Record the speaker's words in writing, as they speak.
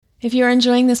If you're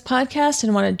enjoying this podcast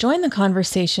and want to join the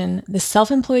conversation, the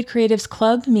Self-Employed Creatives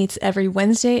Club meets every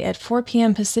Wednesday at 4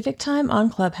 p.m. Pacific Time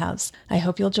on Clubhouse. I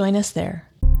hope you'll join us there.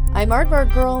 I'm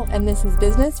Aardvark Girl, and this is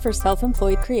Business for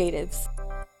Self-Employed Creatives.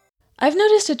 I've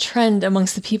noticed a trend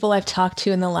amongst the people I've talked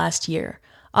to in the last year.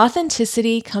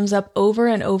 Authenticity comes up over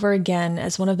and over again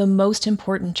as one of the most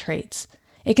important traits.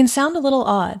 It can sound a little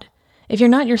odd. If you're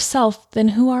not yourself, then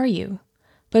who are you?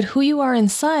 But who you are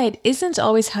inside isn't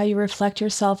always how you reflect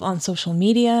yourself on social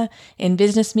media, in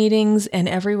business meetings, and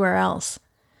everywhere else.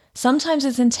 Sometimes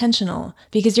it's intentional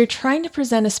because you're trying to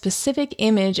present a specific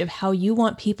image of how you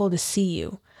want people to see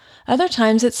you. Other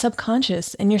times it's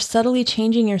subconscious and you're subtly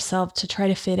changing yourself to try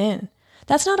to fit in.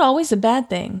 That's not always a bad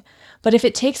thing, but if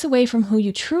it takes away from who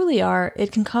you truly are,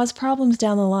 it can cause problems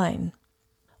down the line.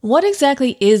 What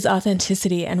exactly is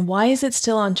authenticity and why is it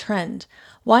still on trend?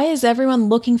 Why is everyone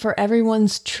looking for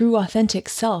everyone's true authentic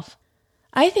self?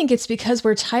 I think it's because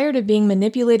we're tired of being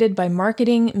manipulated by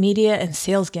marketing, media, and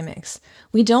sales gimmicks.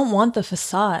 We don't want the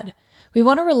facade. We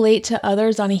want to relate to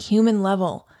others on a human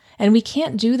level, and we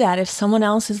can't do that if someone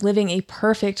else is living a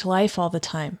perfect life all the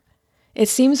time. It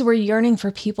seems we're yearning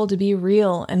for people to be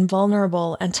real and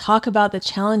vulnerable and talk about the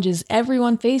challenges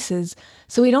everyone faces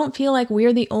so we don't feel like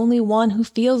we're the only one who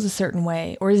feels a certain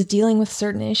way or is dealing with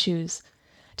certain issues.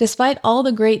 Despite all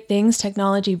the great things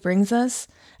technology brings us,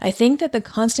 I think that the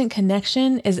constant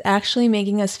connection is actually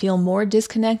making us feel more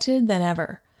disconnected than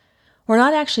ever. We're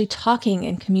not actually talking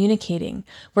and communicating.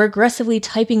 We're aggressively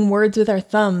typing words with our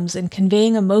thumbs and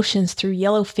conveying emotions through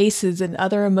yellow faces and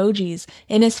other emojis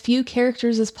in as few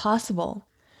characters as possible.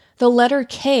 The letter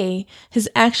K has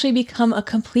actually become a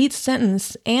complete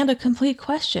sentence and a complete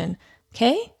question.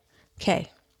 K?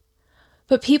 K.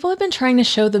 But people have been trying to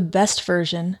show the best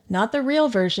version, not the real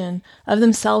version, of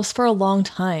themselves for a long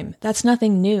time. That's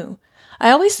nothing new.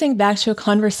 I always think back to a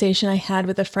conversation I had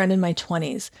with a friend in my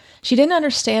 20s. She didn't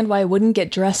understand why I wouldn't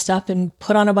get dressed up and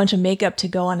put on a bunch of makeup to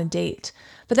go on a date.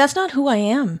 But that's not who I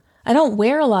am. I don't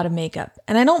wear a lot of makeup,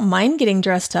 and I don't mind getting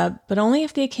dressed up, but only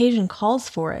if the occasion calls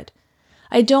for it.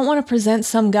 I don't want to present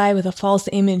some guy with a false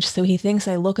image so he thinks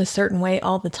I look a certain way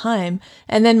all the time,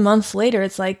 and then months later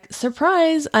it's like,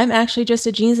 surprise, I'm actually just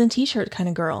a jeans and t-shirt kind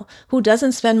of girl who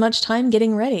doesn't spend much time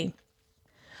getting ready.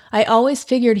 I always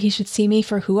figured he should see me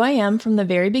for who I am from the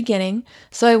very beginning,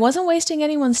 so I wasn't wasting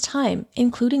anyone's time,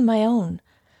 including my own.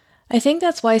 I think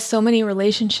that's why so many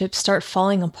relationships start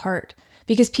falling apart,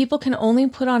 because people can only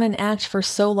put on an act for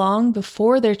so long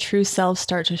before their true selves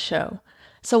start to show.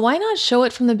 So why not show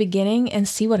it from the beginning and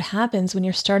see what happens when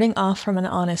you're starting off from an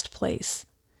honest place?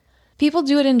 People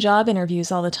do it in job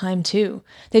interviews all the time too.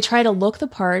 They try to look the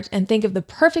part and think of the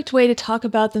perfect way to talk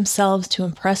about themselves to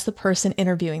impress the person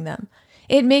interviewing them.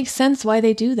 It makes sense why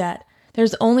they do that.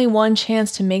 There's only one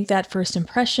chance to make that first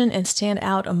impression and stand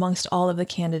out amongst all of the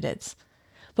candidates.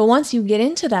 But once you get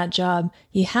into that job,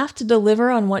 you have to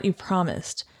deliver on what you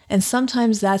promised, and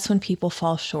sometimes that's when people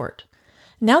fall short.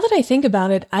 Now that I think about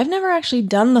it, I've never actually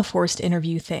done the forced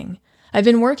interview thing. I've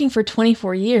been working for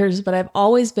 24 years, but I've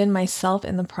always been myself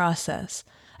in the process.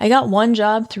 I got one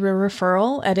job through a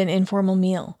referral at an informal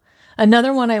meal.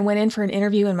 Another one I went in for an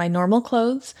interview in my normal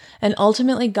clothes and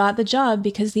ultimately got the job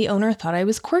because the owner thought I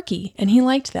was quirky and he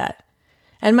liked that.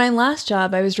 And my last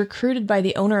job, I was recruited by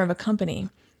the owner of a company.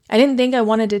 I didn't think I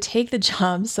wanted to take the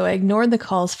job, so I ignored the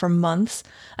calls for months.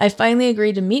 I finally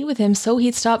agreed to meet with him so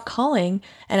he'd stop calling,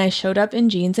 and I showed up in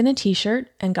jeans and a t-shirt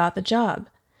and got the job.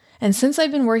 And since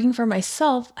I've been working for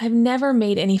myself, I've never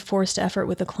made any forced effort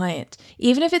with a client,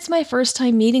 even if it's my first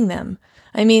time meeting them.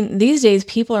 I mean, these days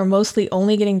people are mostly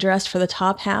only getting dressed for the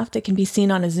top half that can be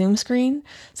seen on a Zoom screen,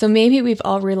 so maybe we've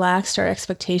all relaxed our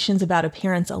expectations about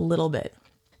appearance a little bit.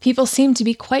 People seem to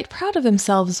be quite proud of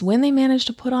themselves when they manage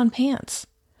to put on pants.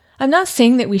 I'm not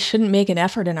saying that we shouldn't make an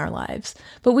effort in our lives,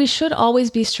 but we should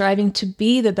always be striving to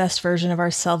be the best version of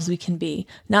ourselves we can be,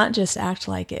 not just act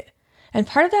like it. And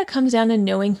part of that comes down to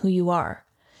knowing who you are.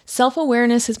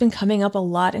 Self-awareness has been coming up a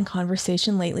lot in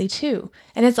conversation lately too,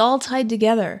 and it's all tied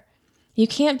together. You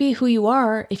can't be who you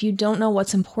are if you don't know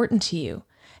what's important to you.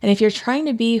 And if you're trying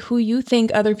to be who you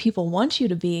think other people want you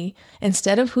to be,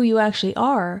 instead of who you actually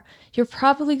are, you're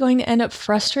probably going to end up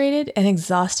frustrated and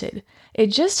exhausted. It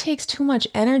just takes too much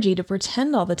energy to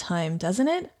pretend all the time, doesn't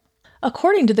it?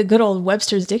 According to the good old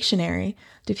Webster's Dictionary,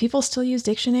 do people still use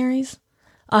dictionaries?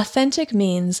 Authentic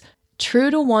means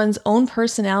true to one's own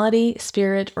personality,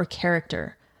 spirit, or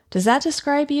character. Does that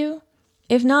describe you?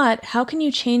 If not, how can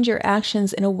you change your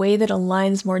actions in a way that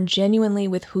aligns more genuinely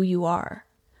with who you are?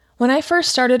 When I first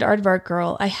started Aardvark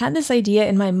Girl, I had this idea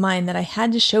in my mind that I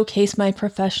had to showcase my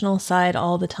professional side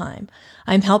all the time.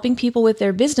 I'm helping people with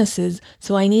their businesses,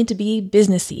 so I need to be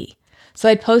businessy. So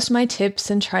I'd post my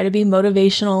tips and try to be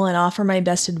motivational and offer my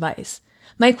best advice.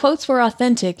 My quotes were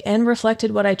authentic and reflected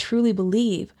what I truly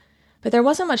believe, but there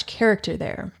wasn't much character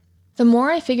there. The more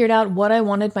I figured out what I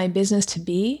wanted my business to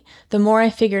be, the more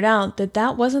I figured out that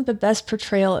that wasn't the best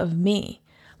portrayal of me.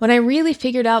 When I really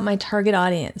figured out my target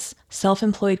audience,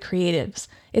 self-employed creatives,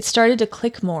 it started to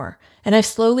click more, and I've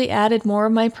slowly added more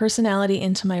of my personality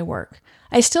into my work.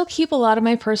 I still keep a lot of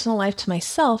my personal life to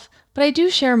myself, but I do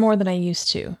share more than I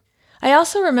used to. I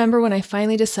also remember when I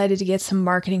finally decided to get some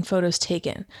marketing photos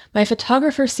taken. My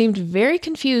photographer seemed very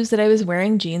confused that I was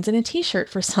wearing jeans and a t-shirt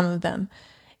for some of them.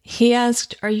 He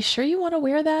asked, "Are you sure you want to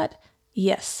wear that?"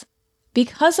 Yes.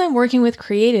 Because I'm working with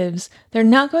creatives, they're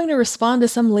not going to respond to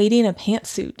some lady in a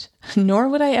pantsuit, nor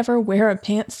would I ever wear a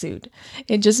pantsuit.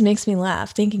 It just makes me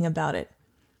laugh thinking about it.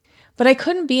 But I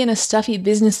couldn't be in a stuffy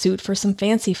business suit for some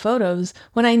fancy photos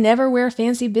when I never wear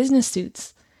fancy business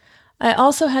suits. I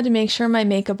also had to make sure my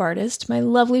makeup artist, my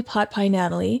lovely pot pie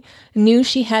Natalie, knew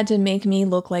she had to make me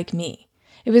look like me.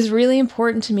 It was really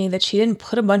important to me that she didn't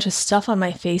put a bunch of stuff on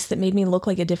my face that made me look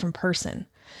like a different person.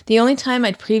 The only time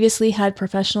I'd previously had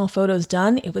professional photos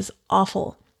done, it was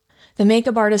awful. The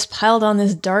makeup artist piled on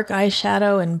this dark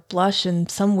eyeshadow and blush and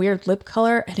some weird lip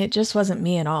color, and it just wasn't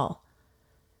me at all.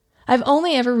 I've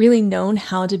only ever really known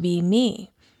how to be me.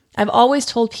 I've always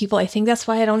told people I think that's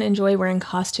why I don't enjoy wearing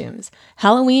costumes.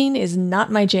 Halloween is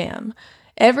not my jam.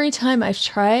 Every time I've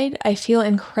tried, I feel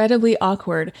incredibly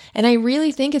awkward, and I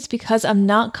really think it's because I'm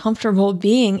not comfortable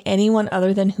being anyone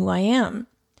other than who I am.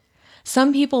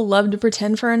 Some people love to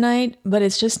pretend for a night, but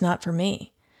it's just not for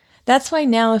me. That's why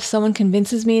now if someone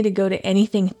convinces me to go to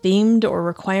anything themed or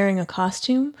requiring a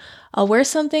costume, I'll wear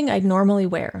something I'd normally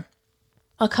wear.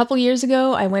 A couple years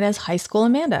ago, I went as High School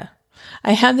Amanda.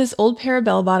 I had this old pair of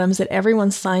bell-bottoms that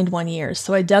everyone signed one year,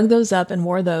 so I dug those up and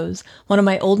wore those, one of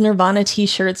my old Nirvana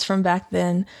t-shirts from back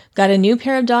then, got a new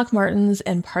pair of Doc Martens,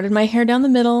 and parted my hair down the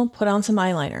middle, put on some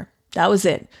eyeliner. That was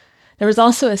it. There was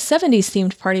also a 70s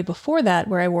themed party before that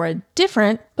where I wore a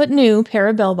different, but new, pair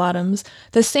of bell-bottoms,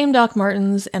 the same Doc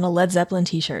Martens, and a Led Zeppelin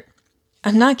t-shirt.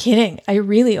 I'm not kidding, I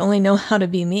really only know how to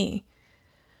be me.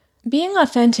 Being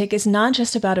authentic is not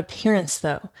just about appearance,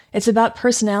 though. It's about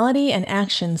personality and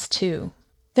actions, too.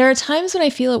 There are times when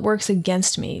I feel it works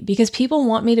against me because people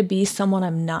want me to be someone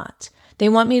I'm not. They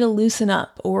want me to loosen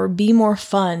up or be more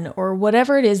fun or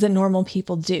whatever it is that normal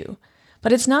people do.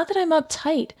 But it's not that I'm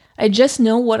uptight. I just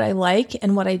know what I like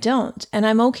and what I don't, and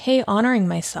I'm okay honoring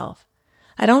myself.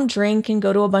 I don't drink and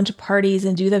go to a bunch of parties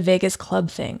and do the Vegas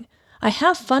club thing. I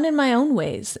have fun in my own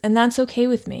ways, and that's okay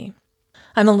with me.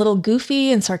 I'm a little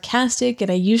goofy and sarcastic,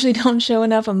 and I usually don't show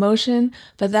enough emotion,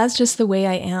 but that's just the way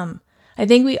I am. I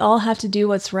think we all have to do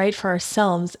what's right for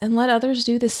ourselves and let others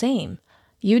do the same.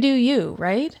 You do you,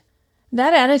 right?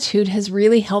 That attitude has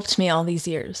really helped me all these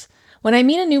years. When I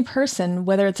meet a new person,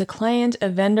 whether it's a client, a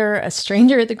vendor, a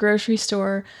stranger at the grocery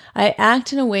store, I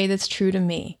act in a way that's true to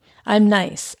me. I'm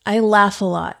nice. I laugh a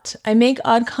lot. I make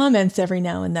odd comments every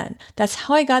now and then. That's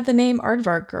how I got the name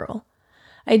Aardvark Girl.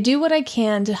 I do what I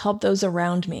can to help those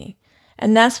around me.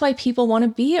 And that's why people want to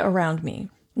be around me.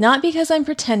 Not because I'm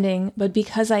pretending, but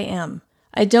because I am.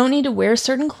 I don't need to wear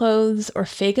certain clothes or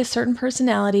fake a certain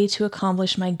personality to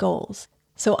accomplish my goals.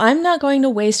 So I'm not going to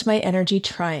waste my energy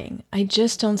trying. I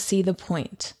just don't see the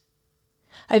point.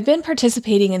 I've been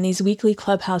participating in these weekly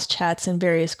Clubhouse chats in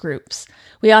various groups.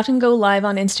 We often go live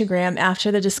on Instagram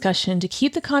after the discussion to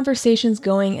keep the conversations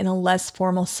going in a less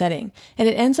formal setting, and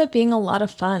it ends up being a lot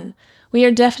of fun. We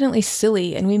are definitely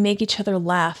silly and we make each other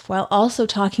laugh while also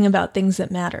talking about things that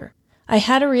matter. I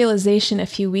had a realization a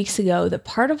few weeks ago that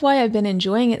part of why I've been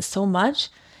enjoying it so much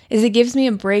is it gives me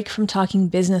a break from talking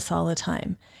business all the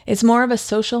time. It's more of a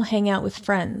social hangout with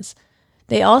friends.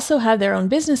 They also have their own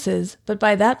businesses, but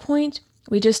by that point,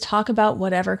 we just talk about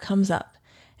whatever comes up.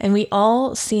 And we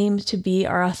all seem to be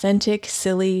our authentic,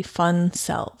 silly, fun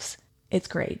selves. It's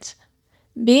great.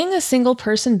 Being a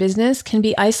single-person business can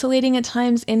be isolating at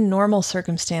times in normal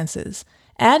circumstances.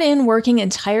 Add in working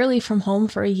entirely from home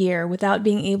for a year without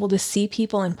being able to see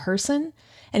people in person,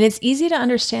 and it's easy to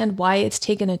understand why it's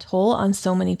taken a toll on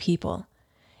so many people.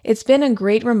 It's been a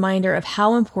great reminder of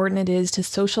how important it is to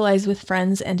socialize with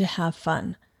friends and to have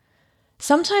fun.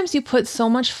 Sometimes you put so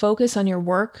much focus on your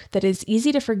work that it's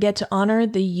easy to forget to honor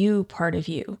the you part of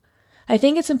you. I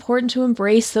think it's important to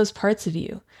embrace those parts of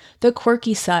you. The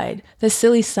quirky side, the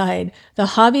silly side, the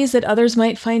hobbies that others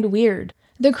might find weird,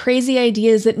 the crazy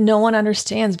ideas that no one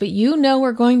understands but you know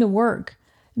are going to work.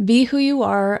 Be who you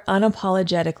are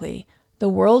unapologetically. The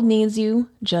world needs you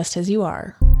just as you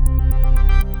are.